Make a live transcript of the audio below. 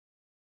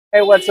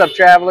Hey, what's up,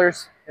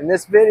 travelers? In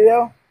this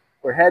video,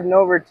 we're heading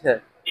over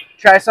to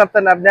try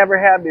something I've never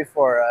had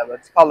before.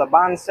 It's called a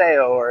Banh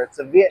Xeo, or it's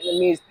a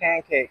Vietnamese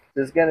pancake.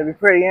 This is going to be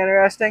pretty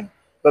interesting.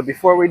 But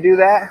before we do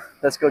that,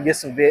 let's go get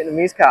some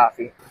Vietnamese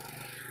coffee.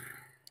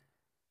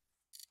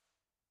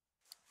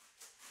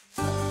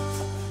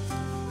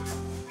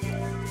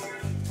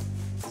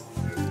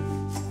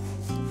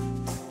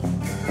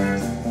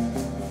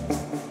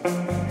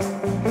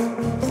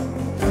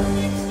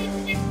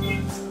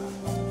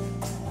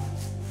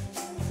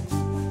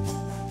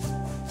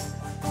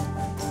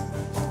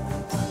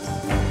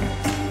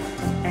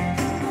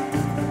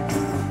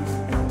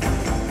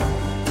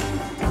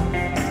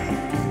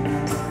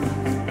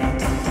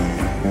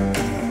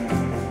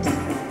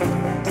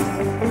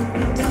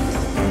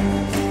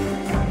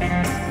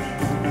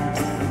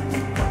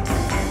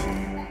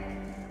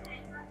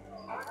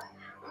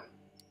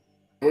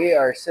 We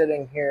are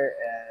sitting here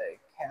at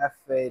Ca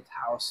Phe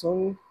Thao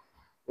Suong,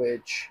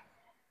 which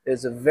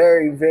is a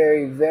very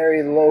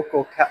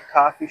local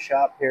coffee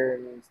shop here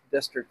in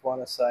District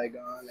 1 of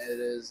Saigon. It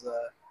is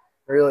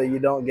really, you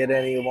don't get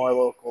any more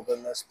local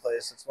than this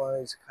place. It's one of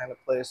these kind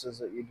of places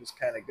that you just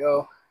kind of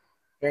go,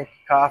 drink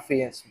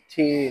coffee and some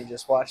tea, and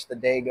just watch the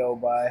day go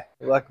by.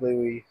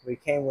 Luckily, we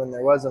came when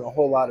there wasn't a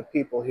whole lot of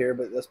people here,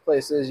 but this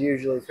place is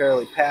usually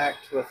fairly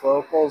packed with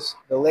locals.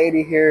 The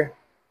lady here,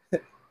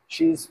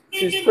 she's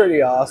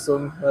pretty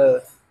awesome.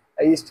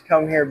 I used to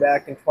come here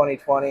back in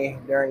 2020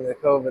 during the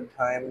COVID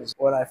times.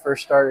 When I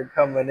first started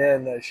coming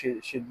in,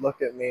 she'd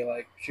look at me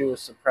like she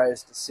was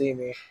surprised to see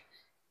me.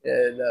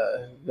 And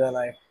then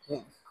I,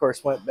 of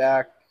course, went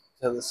back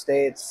to the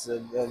States.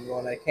 And then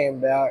when I came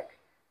back,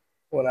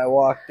 when I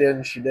walked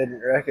in, she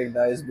didn't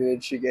recognize me,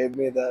 and she gave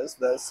me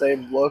that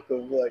same look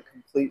of like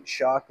complete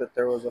shock that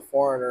there was a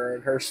foreigner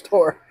in her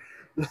store.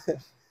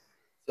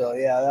 So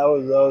yeah, that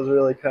was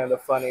really kind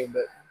of funny,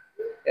 but.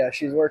 Yeah,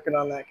 she's working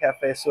on that Ca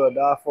Phe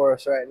Sua for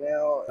us right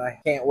now. I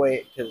can't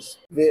wait because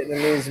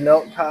Vietnamese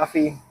milk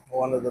coffee,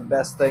 one of the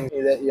best things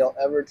that you'll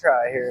ever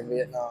try here in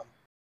Vietnam.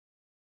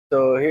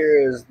 So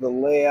here is the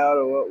layout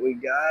of what we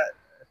got.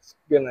 It's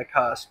gonna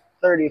cost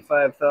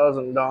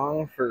 35,000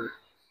 dong for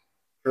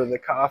the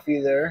coffee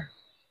there,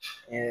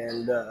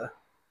 and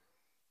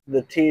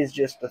the tea's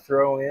just to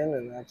throw in,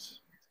 and that's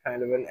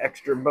kind of an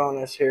extra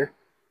bonus here.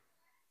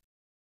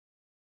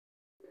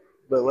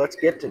 But let's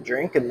get to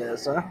drinking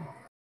this, huh?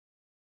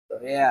 So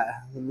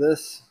yeah,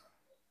 this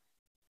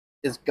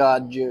is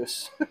God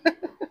juice.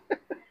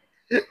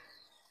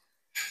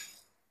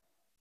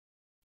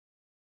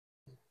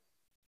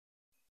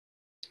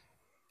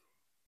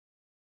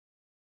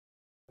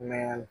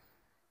 Man,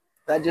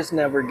 that just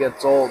never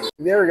gets old. Have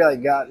you ever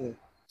gotten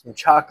some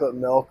chocolate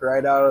milk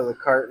right out of the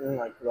carton,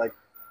 like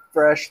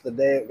fresh the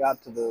day it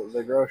got to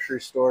the grocery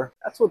store?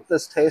 That's what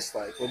this tastes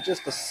like, with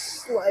just a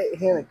slight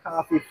hint of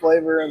coffee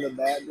flavor in the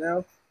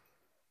background.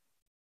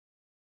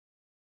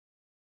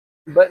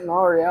 But in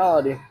all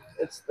reality,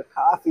 it's the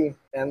coffee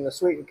and the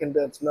sweetened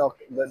condensed milk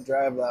that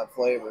drive that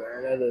flavor,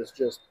 and it is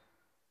just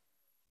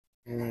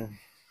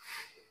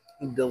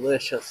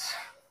delicious.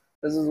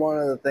 This is one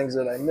of the things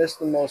that I miss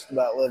the most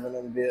about living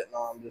in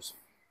Vietnam, just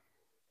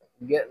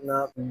getting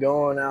up,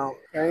 going out.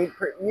 I mean,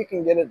 you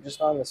can get it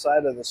just on the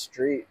side of the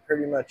street,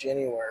 pretty much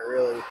anywhere,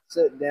 really.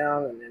 Sit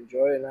down and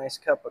enjoy a nice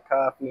cup of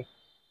coffee.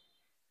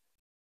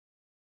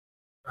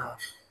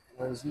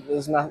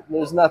 There's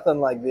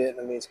nothing like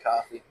Vietnamese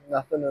coffee.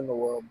 Nothing in the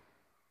world.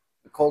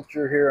 The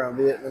culture here on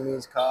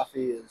Vietnamese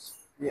coffee is,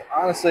 yeah,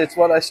 honestly, it's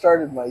what I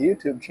started my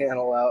YouTube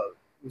channel out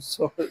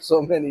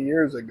so many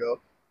years ago.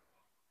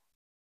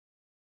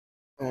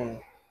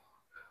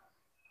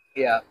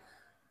 Yeah,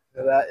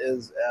 that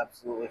is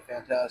absolutely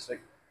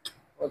fantastic.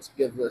 Let's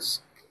give this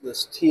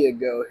tea a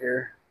go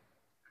here.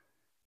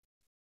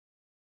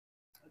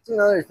 That's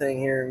another thing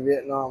here in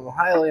Vietnam,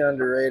 highly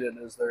underrated,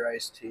 is their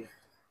iced tea.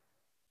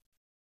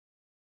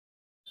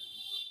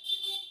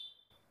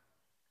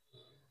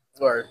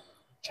 Or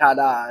cha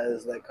da,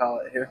 as they call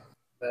it here.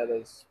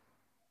 That's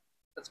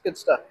good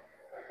stuff.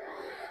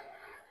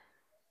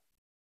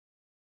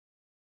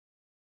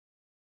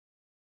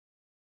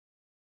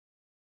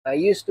 I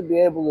used to be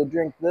able to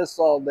drink this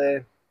all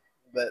day,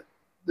 but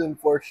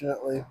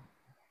unfortunately,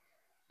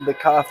 the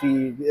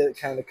coffee, it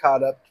kind of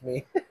caught up to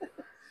me.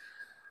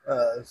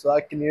 So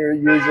I can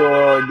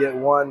usually get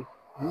one,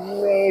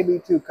 maybe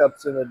 2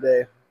 cups in a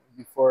day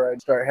before I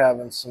start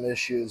having some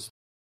issues.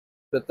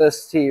 But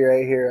this tea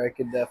right here, I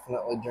could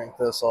definitely drink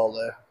this all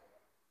day.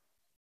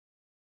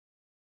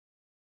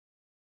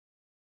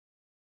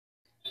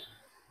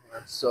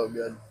 That's so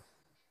good.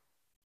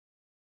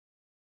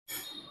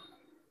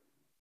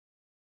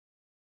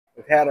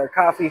 We've had our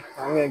coffee.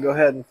 I'm going to go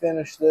ahead and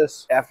finish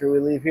this. After we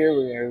leave here,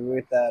 we're going to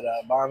get that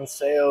Banh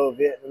Xeo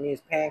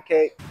Vietnamese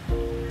pancake.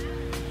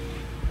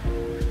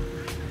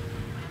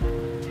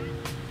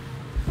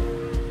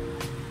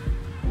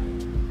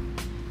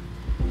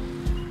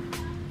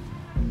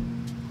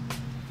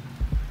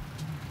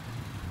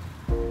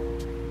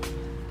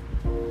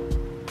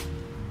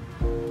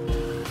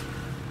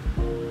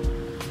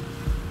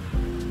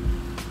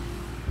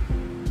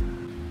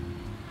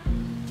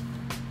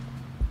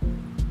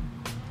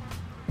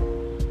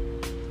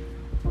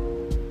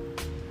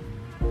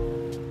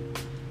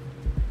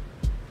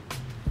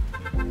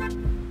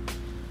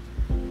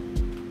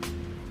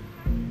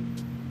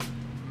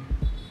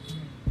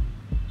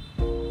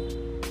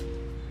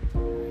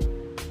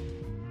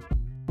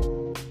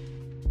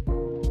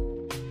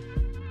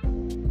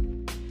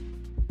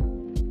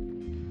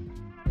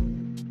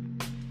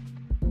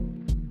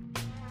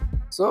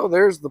 So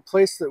there's the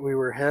place that we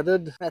were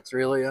headed. That's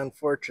really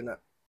unfortunate.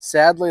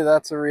 Sadly,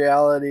 that's a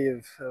reality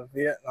of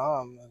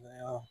Vietnam. You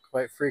know,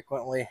 quite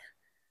frequently,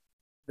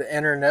 the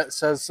internet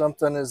says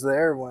something is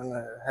there when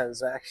it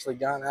has actually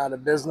gone out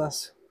of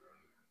business.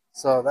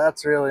 So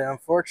that's really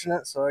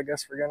unfortunate. So I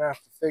guess we're gonna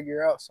have to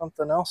figure out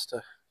something else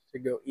to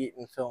go eat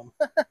and film.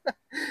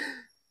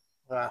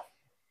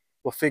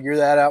 We'll figure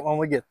that out when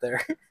we get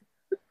there.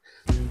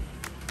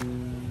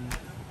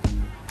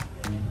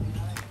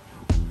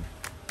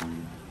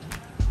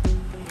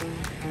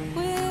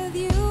 With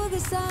you, the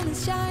sun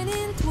is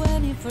shining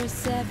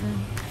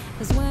 24/7.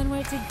 'Cause when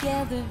we're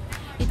together,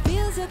 it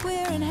feels like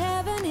we're in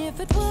heaven. If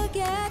it will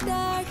get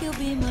dark, you'll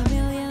be my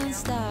million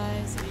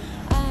stars.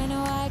 I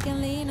know I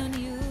can lean on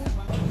you.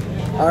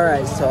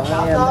 Alright, so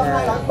I am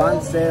at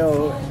Banh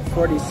Xeo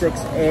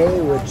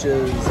 46A, which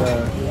is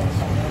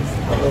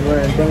over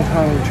in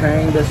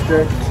Tran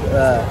District.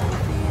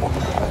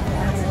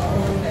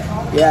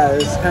 Yeah,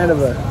 it's kind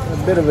of a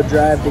bit of a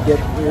drive to get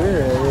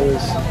here.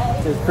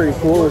 It's pretty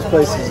cool. This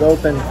place is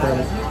open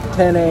from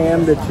 10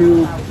 a.m. to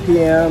 2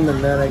 p.m.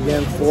 and then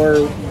again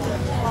 4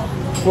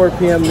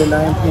 p.m. to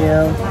 9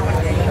 p.m.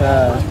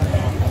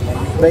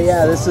 But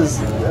yeah, this is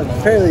a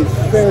fairly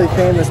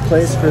famous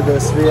place for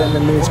this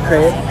Vietnamese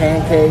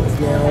pancake,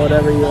 you know,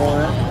 whatever you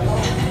want.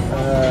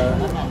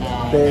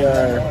 They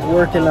are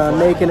working on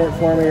making it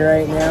for me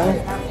right now.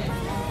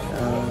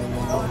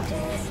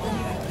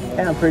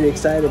 Yeah, I'm pretty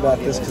excited about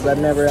this because I've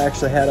never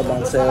actually had a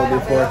Banh Xeo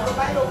before.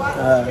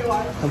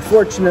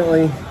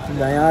 Unfortunately,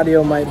 my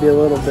audio might be a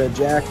little bit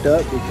jacked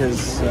up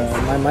because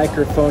my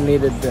microphone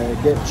needed to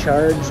get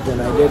charged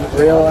and I didn't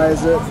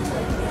realize it.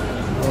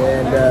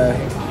 And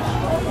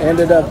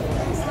ended up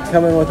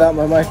coming without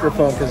my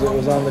microphone because it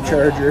was on the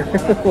charger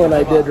when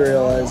I did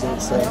realize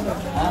it.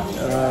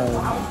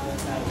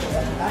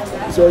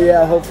 So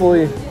yeah,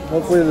 hopefully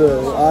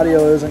the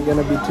audio isn't going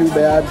to be too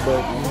bad,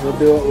 but we'll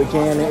do what we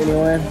can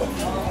anyway.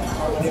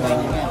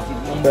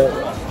 But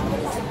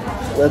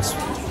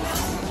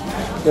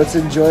let's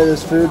enjoy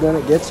this food when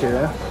it gets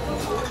here. Huh?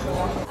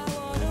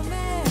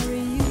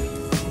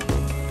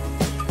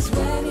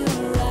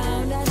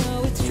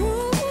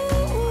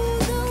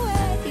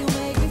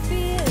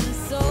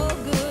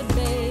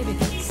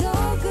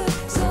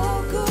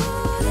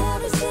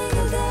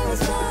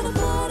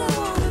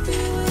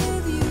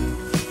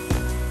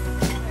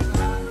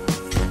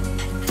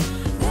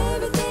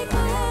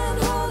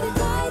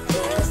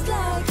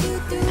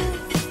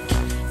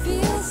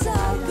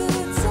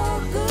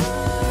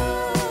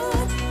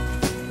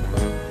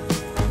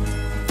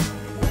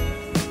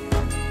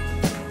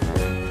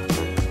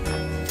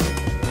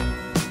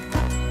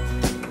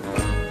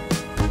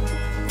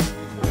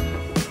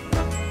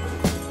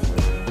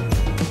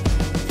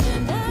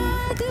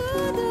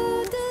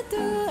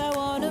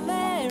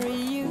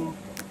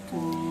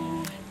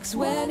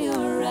 When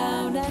you're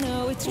around, I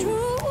know it's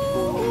true.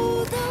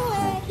 The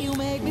way you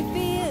make me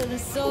feel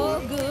is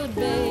so good,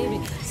 baby.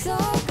 So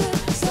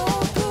good, so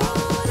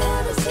good.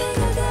 Every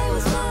single day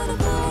was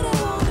wonderful. I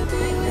wanna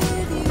be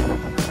with you.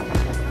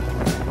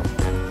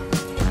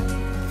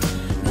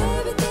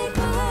 Baby, take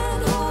my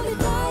hand, hold it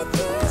tight,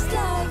 just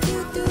like you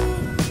do.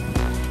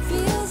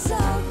 Feels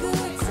so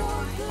good, so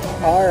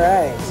good. All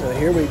right, so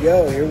here we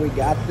go. Here we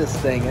got this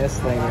thing. This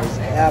thing is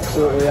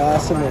absolutely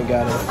awesome. We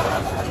got a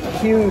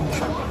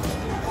huge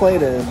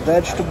plate of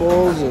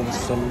vegetables and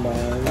some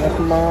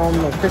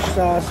fish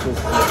sauce with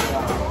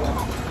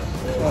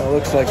it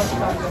looks like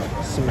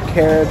some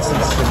carrots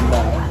and some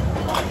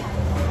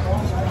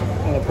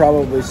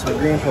probably some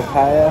green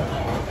papaya,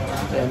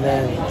 and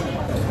then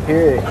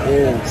here it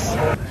is.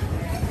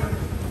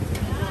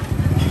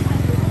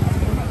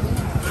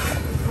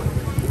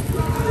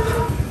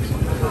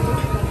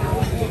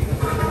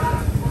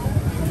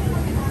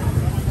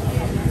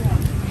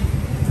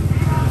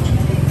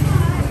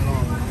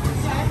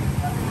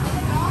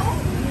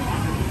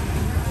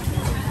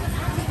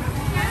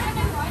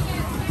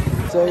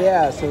 So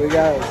yeah, so we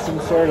got some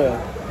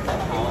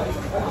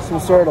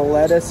sort of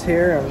lettuce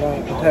here. I'm not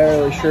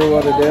entirely sure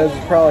what it is.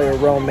 It's probably a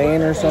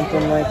romaine or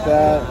something like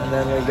that. And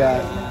then we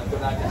got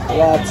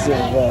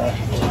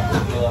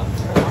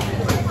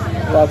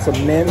lots of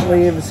mint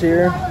leaves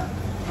here.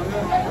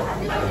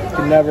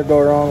 Can never go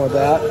wrong with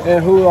that.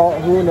 And who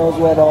knows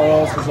what all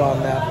else is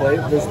on that plate?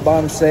 This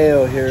Banh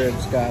Xeo here,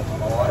 it's got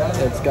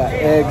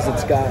eggs,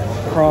 it's got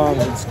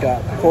prawns, it's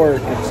got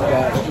pork, it's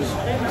got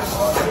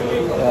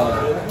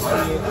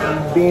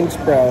bean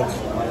sprouts.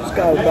 It's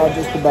got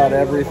just about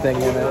everything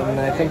in it, and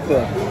I think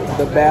the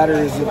batter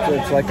is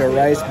it's like a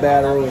rice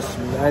batter with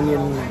some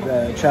onion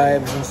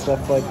chives and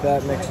stuff like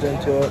that mixed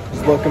into it.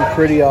 It's looking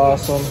pretty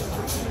awesome.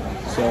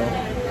 So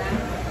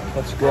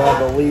let's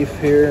grab a leaf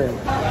here. And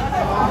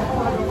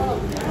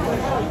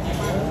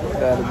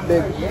got a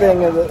big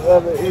thing of it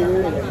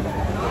here.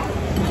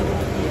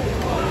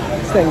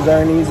 These things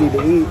aren't easy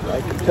to eat,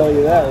 I can tell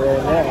you that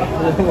right now.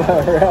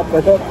 I'll wrap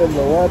it up in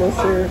the lettuce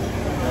here.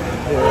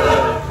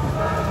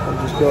 And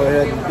just go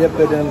ahead and dip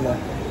it in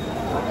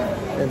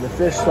the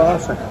fish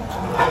sauce.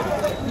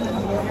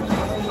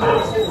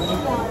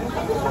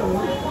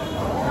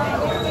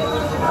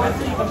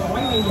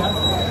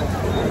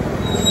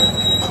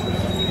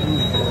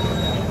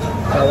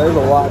 Oh, there's a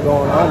lot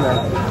going on there.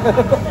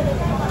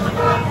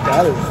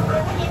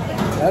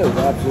 That is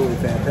absolutely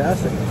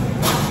fantastic.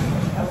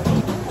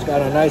 It's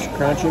got a nice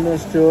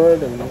crunchiness to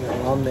it, and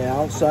on the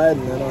outside,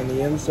 and then on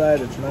the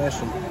inside, it's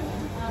nice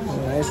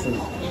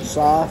and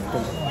soft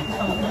and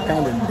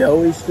kind of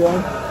doughy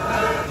still.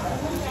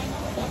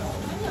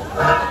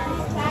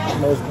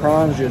 Those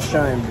prawns just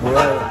shine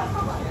bright.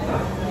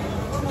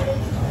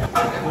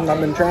 And I've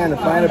been trying to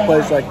find a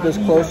place like this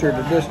closer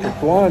to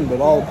District 1,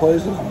 but all the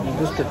places in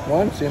District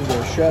 1 seem to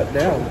have shut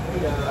down.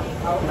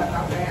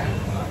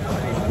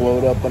 Let's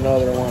load up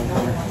another one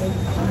here.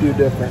 A few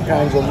different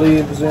kinds of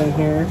leaves in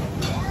here.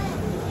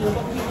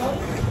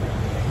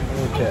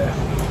 Okay.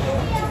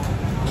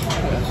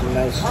 Got some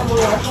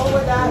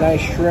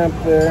nice shrimp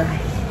there.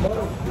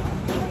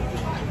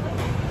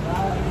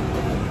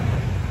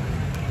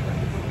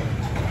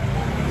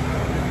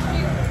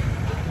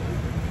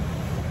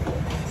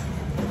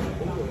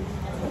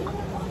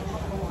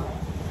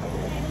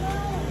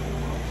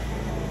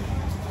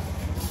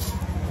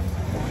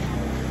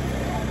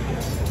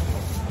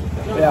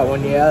 Yeah,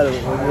 when you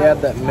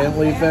add that mint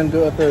leaf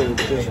into it, there, it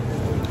just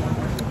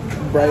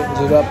brightens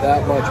it up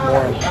that much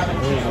more. It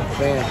is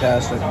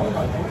fantastic.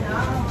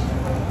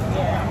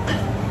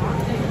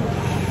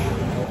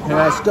 And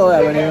I still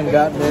haven't even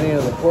gotten any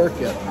of the pork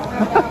yet.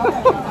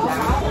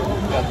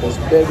 Got this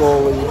big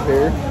old leaf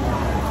here.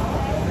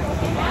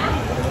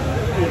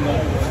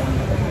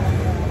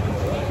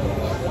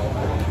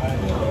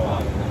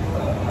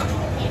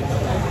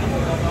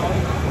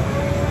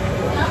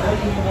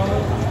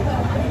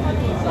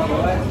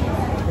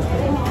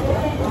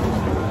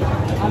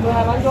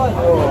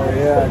 Oh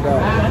yeah, I got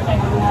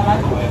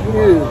a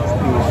huge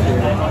piece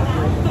here.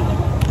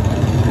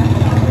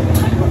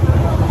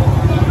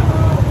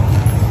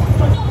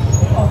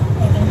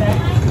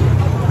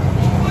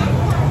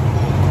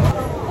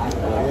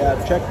 Oh yeah,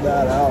 check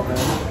that out,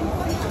 man.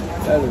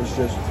 That is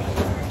just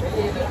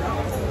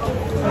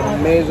an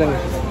amazing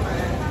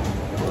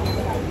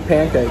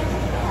pancake.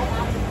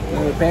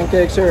 And the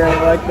pancakes here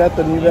ain't like that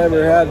than you've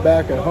ever had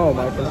back at home,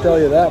 I can tell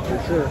you that for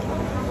sure.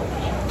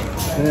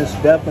 And it's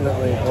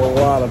definitely a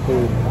lot of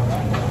food.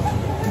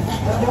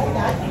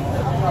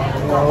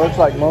 You know, it looks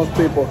like most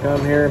people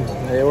come here,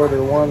 they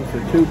order one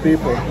for 2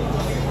 people.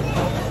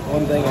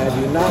 One thing I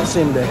do not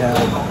seem to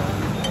have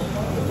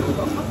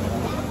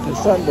is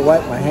something to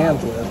wipe my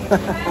hands with.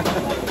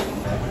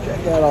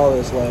 Check out all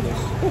this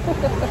lettuce.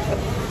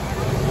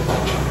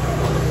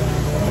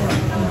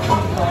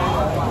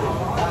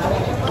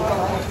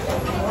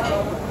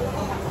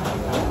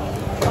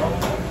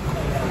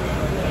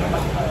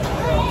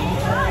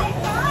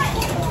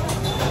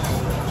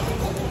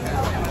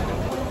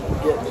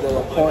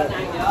 Point.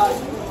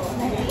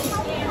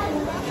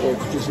 So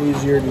it's just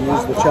easier to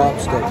use the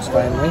chopsticks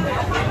finally.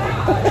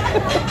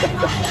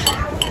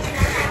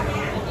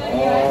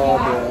 Oh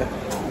boy.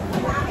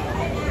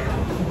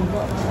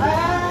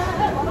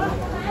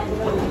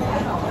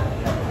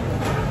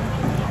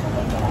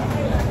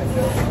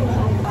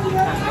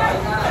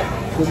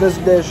 So this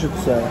dish,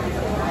 it's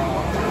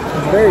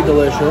very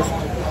delicious,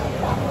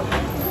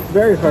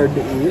 very hard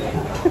to eat.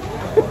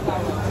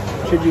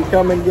 Should you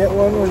come and get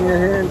one when you're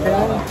here in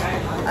town?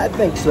 I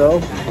think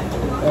so.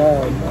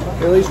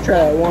 At least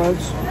try it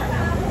once.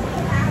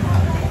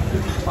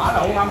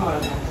 I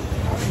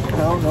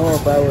don't know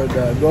if I would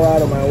go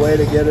out of my way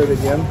to get it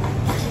again.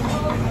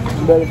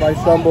 But if I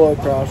stumble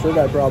across it,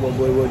 I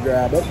probably would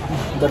grab it.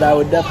 But I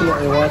would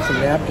definitely want some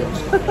napkins.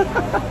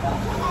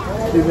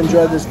 If you've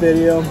enjoyed this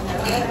video,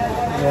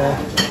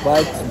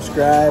 like,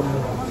 subscribe,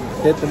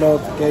 hit the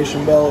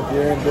notification bell if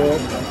you're into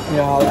it. You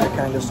know, all that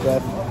kind of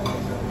stuff.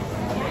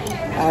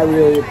 I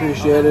really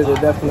appreciate it. It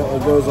definitely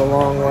goes a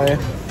long way.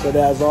 But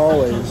as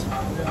always,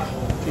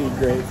 eat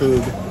great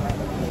food.